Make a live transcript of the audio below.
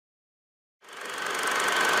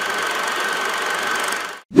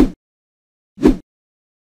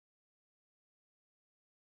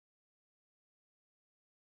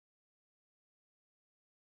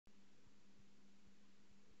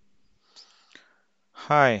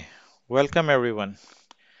Hi, welcome everyone.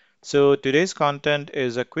 So today's content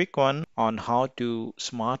is a quick one on how to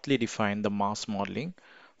smartly define the mass modeling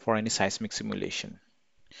for any seismic simulation.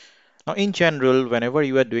 Now, in general, whenever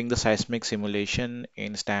you are doing the seismic simulation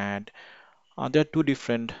in Staad, there are two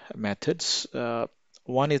different methods.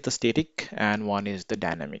 One is the static and one is the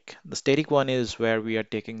dynamic. The static one is where we are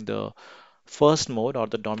taking the first mode or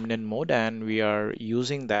the dominant mode and we are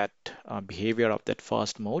using that behavior of that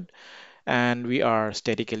first mode and we are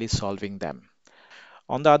statically solving them.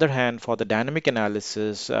 On the other hand, for the dynamic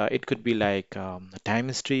analysis, it could be like time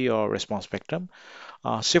history or response spectrum.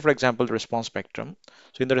 Say, for example, the response spectrum.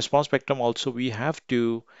 So in the response spectrum, also we have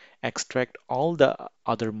to extract all the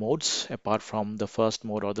other modes apart from the first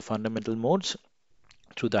mode or the fundamental modes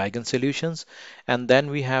through the eigensolutions, and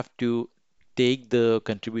then we have to take the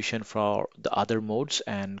contribution for the other modes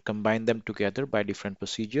and combine them together by different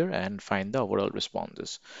procedure and find the overall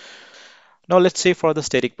responses. Now let's say for the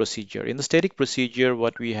static procedure. In the static procedure,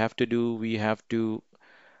 what we have to do, we have to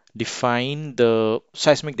define the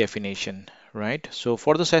seismic definition, right? So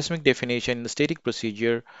for the seismic definition in the static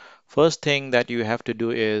procedure, first thing that you have to do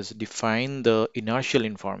is define the inertial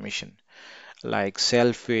information like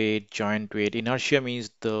self weight, joint weight. Inertia means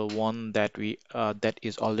the one that we that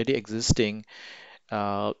is already existing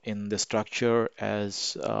in the structure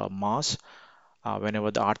as mass whenever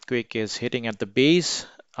the earthquake is hitting at the base,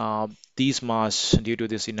 these mass, due to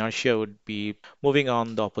this inertia, would be moving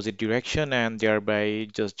on the opposite direction and thereby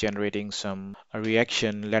just generating some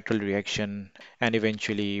reaction, lateral reaction, and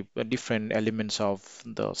eventually different elements of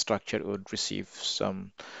the structure would receive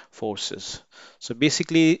some forces. So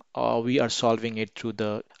basically, we are solving it through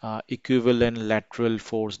the equivalent lateral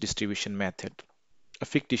force distribution method, a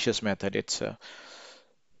fictitious method.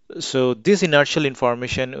 So this inertial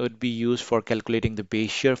information would be used for calculating the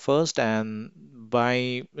base shear first, and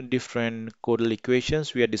by different codal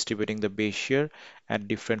equations, we are distributing the base shear at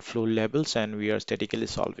different flow levels, and we are statically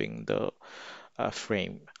solving the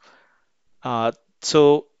frame. Uh,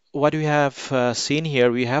 so what we have seen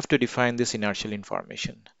here, we have to define this inertial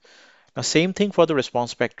information. Now, same thing for the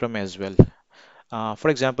response spectrum as well. For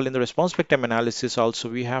example, in the response spectrum analysis, also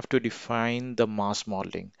we have to define the mass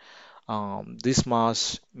modeling. This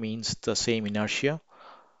mass means the same inertia,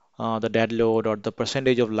 the dead load or the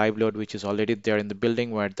percentage of live load which is already there in the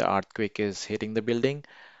building where the earthquake is hitting the building.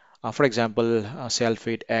 For example,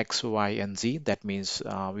 self-weight X, Y, and Z. That means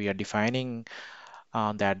we are defining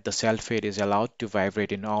that the self-weight is allowed to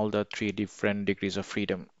vibrate in all the three different degrees of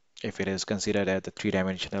freedom if it is considered as the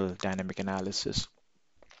three-dimensional dynamic analysis.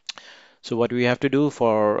 So what we have to do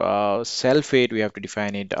for self-weight, we have to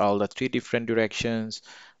define it all the three different directions.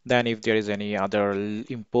 Then if there is any other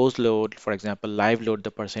imposed load, for example, live load, the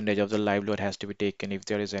percentage of the live load has to be taken. If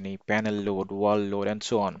there is any panel load, wall load, and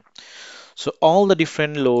so on. So all the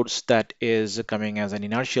different loads that is coming as an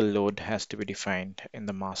inertial load has to be defined in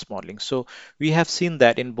the mass modeling. So we have seen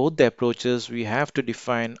that in both the approaches, we have to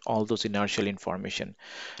define all those inertial information.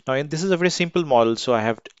 Now, this is a very simple model, so I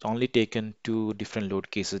have only taken two different load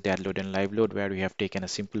cases, dead load and live load, where we have taken a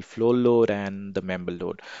simple flow load and the member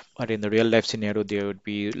load. But in the real life scenario, there would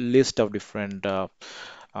be a list of different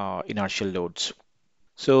inertial loads.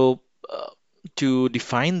 So to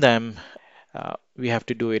define them, we have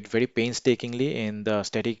to do it very painstakingly in the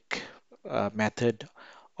static method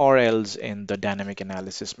or else in the dynamic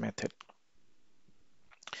analysis method.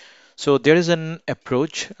 So there is an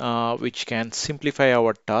approach which can simplify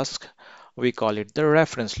our task. We call it the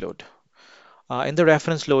reference load. In the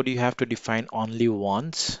reference load, you have to define only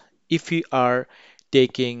once. If you are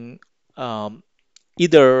taking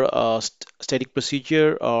either a static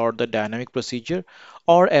procedure or the dynamic procedure,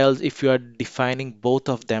 or else if you are defining both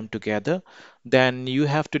of them together, then you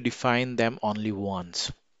have to define them only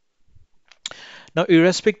once. Now,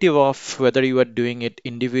 irrespective of whether you are doing it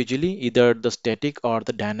individually, either the static or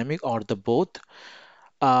the dynamic or the both,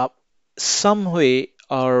 uh, some way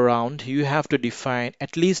around you have to define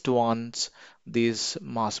at least once this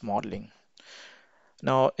mass modeling.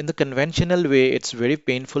 Now, in the conventional way, it's very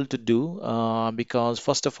painful to do because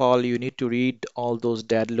first of all, you need to read all those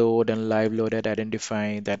dead load and live load and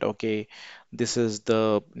identify that, okay, this is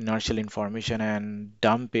the inertial information and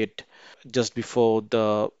dump it just before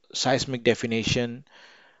the seismic definition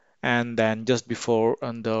and then just before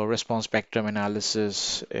on the response spectrum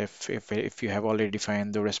analysis if you have already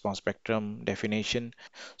defined the response spectrum definition.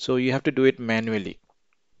 So you have to do it manually.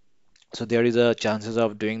 So there is a chances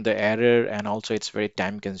of doing the error and also it's very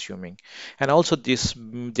time consuming. And also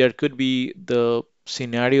there could be the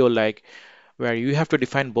scenario like where you have to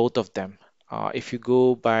define both of them. If you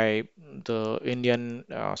go by the Indian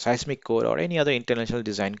seismic code or any other international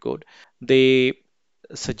design code, they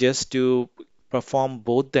suggest to perform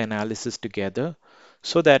both the analysis together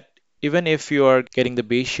so that even if you are getting the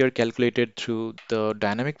base shear calculated through the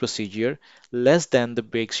dynamic procedure less than the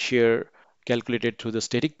base shear calculated through the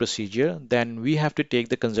static procedure, then we have to take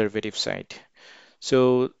the conservative side.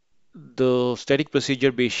 So the static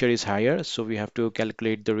procedure base shear is higher, so we have to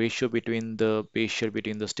calculate the ratio between the base shear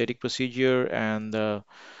between the static procedure and the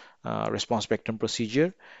response spectrum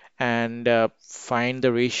procedure and find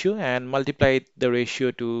the ratio and multiply the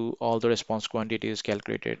ratio to all the response quantities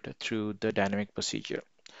calculated through the dynamic procedure.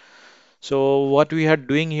 So what we are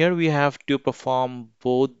doing here, we have to perform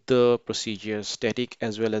both the procedures, static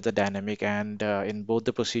as well as the dynamic, and in both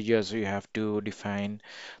the procedures, we have to define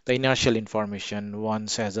the inertial information,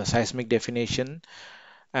 once as a seismic definition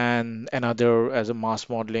and another as a mass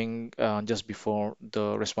modeling just before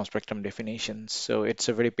the response spectrum definitions. So it's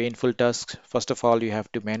a very painful task. First of all, you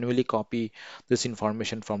have to manually copy this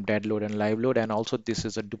information from dead load and live load, and also this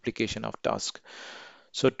is a duplication of task.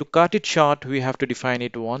 So to cut it short, we have to define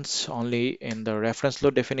it once only in the reference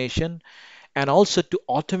load definition, and also to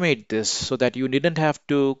automate this so that you didn't have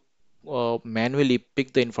to manually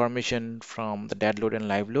pick the information from the dead load and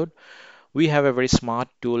live load. We have a very smart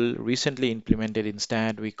tool recently implemented in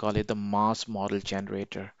Staad. We call it the mass model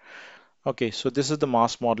generator. Okay, so this is the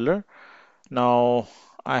mass modeler. Now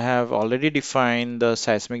I have already defined the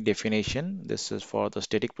seismic definition. This is for the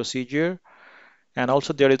static procedure. And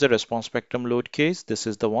also there is a response spectrum load case. This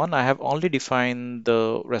is the one. I have already defined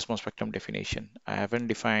the response spectrum definition. I haven't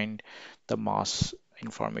defined the mass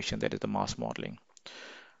information, that is the mass modeling.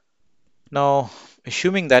 Now,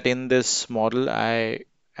 assuming that in this model, I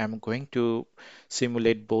am going to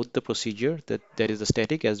simulate both the procedure, that there is the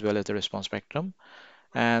static as well as the response spectrum.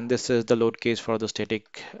 And this is the load case for the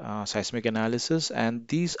static seismic analysis. And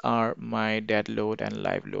these are my dead load and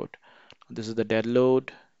live load. This is the dead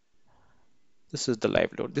load. This is the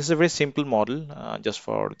live load. This is a very simple model just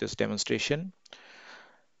for this demonstration.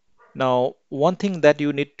 Now, one thing that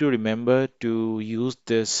you need to remember to use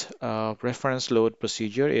this reference load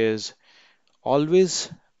procedure is always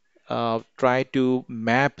try to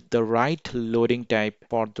map the right loading type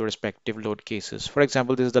for the respective load cases. For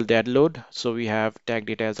example, this is the dead load. So we have tagged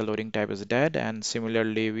it as a loading type as dead, and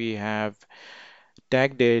similarly we have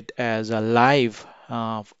tagged it as a live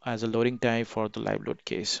as a loading type for the live load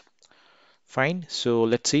case. Fine. So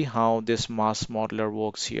let's see how this mass modeler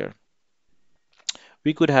works here.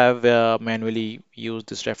 We could have manually used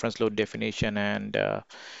this reference load definition and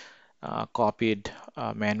copied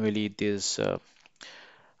manually this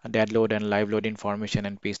dead load and live load information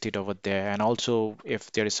and paste it over there. And also,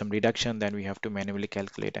 if there is some reduction, then we have to manually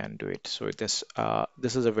calculate and do it. So this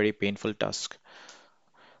is a very painful task.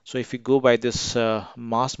 So if we go by this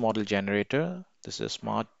mass model generator, this is a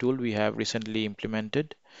smart tool we have recently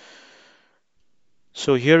implemented.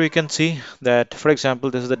 So here we can see that, for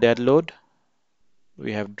example, this is the dead load.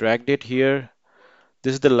 We have dragged it here.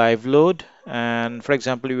 This is the live load. And for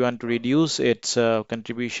example, we want to reduce its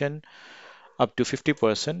contribution up to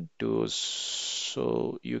 50% to,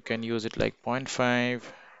 so you can use it like 0.5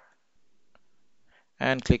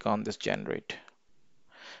 and click on this generate.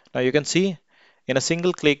 Now you can see in a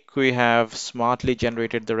single click we have smartly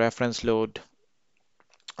generated the reference load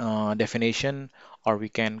definition, or we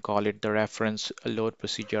can call it the reference load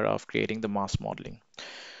procedure of creating the mass modeling.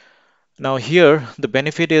 Now here the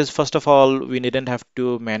benefit is, first of all, we didn't have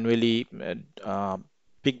to manually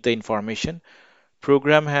pick the information.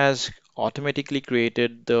 Program has automatically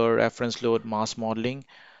created the reference load mass modeling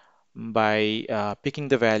by picking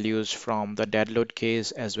the values from the dead load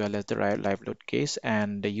case as well as the live load case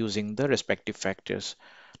and using the respective factors.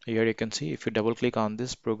 Here you can see if you double click on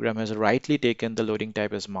this, program has rightly taken the loading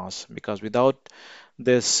type as mass, because without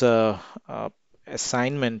this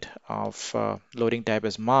assignment of loading type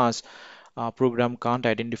as mass, program can't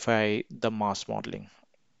identify the mass modeling.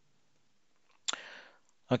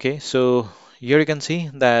 Okay, so here you can see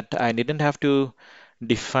that I didn't have to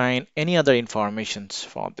define any other informations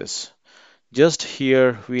for this. Just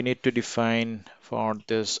here we need to define for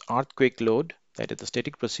this earthquake load, that is the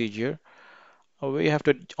static procedure, we have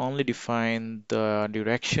to only define the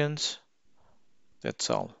directions, that's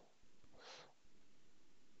all.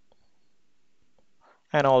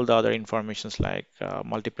 And all the other informations like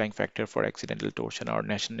multiplying factor for accidental torsion or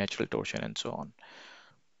natural torsion and so on.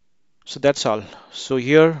 So that's all. So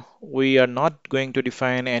here we are not going to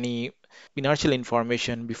define any inertial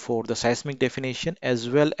information before the seismic definition as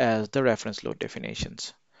well as the reference load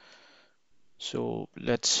definitions. So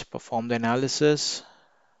let's perform the analysis.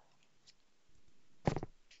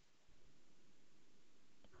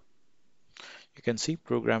 You can see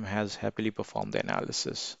program has happily performed the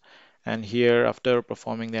analysis. And here, after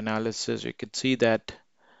performing the analysis, you can see that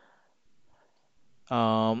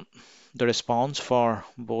um, the response for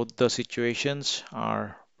both the situations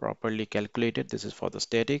are properly calculated. This is for the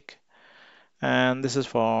static, and this is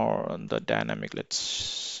for the dynamic. Let's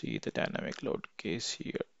see the dynamic load case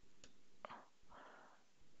here.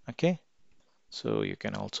 Okay, so you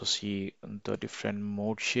can also see the different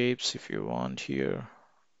mode shapes if you want here.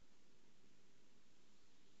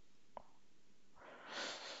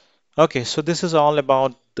 Okay, so this is all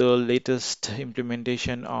about the latest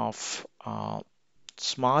implementation of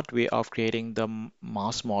smart way of creating the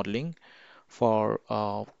mass modeling for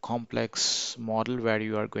a complex model where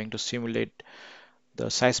you are going to simulate the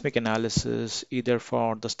seismic analysis either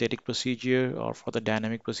for the static procedure or for the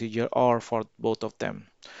dynamic procedure or for both of them.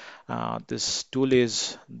 This tool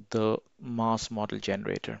is the mass model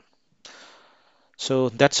generator. So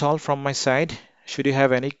that's all from my side. Should you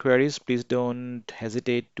have any queries, please don't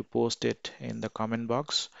hesitate to post it in the comment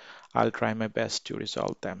box. I'll try my best to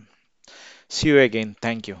resolve them. See you again.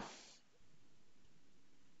 Thank you.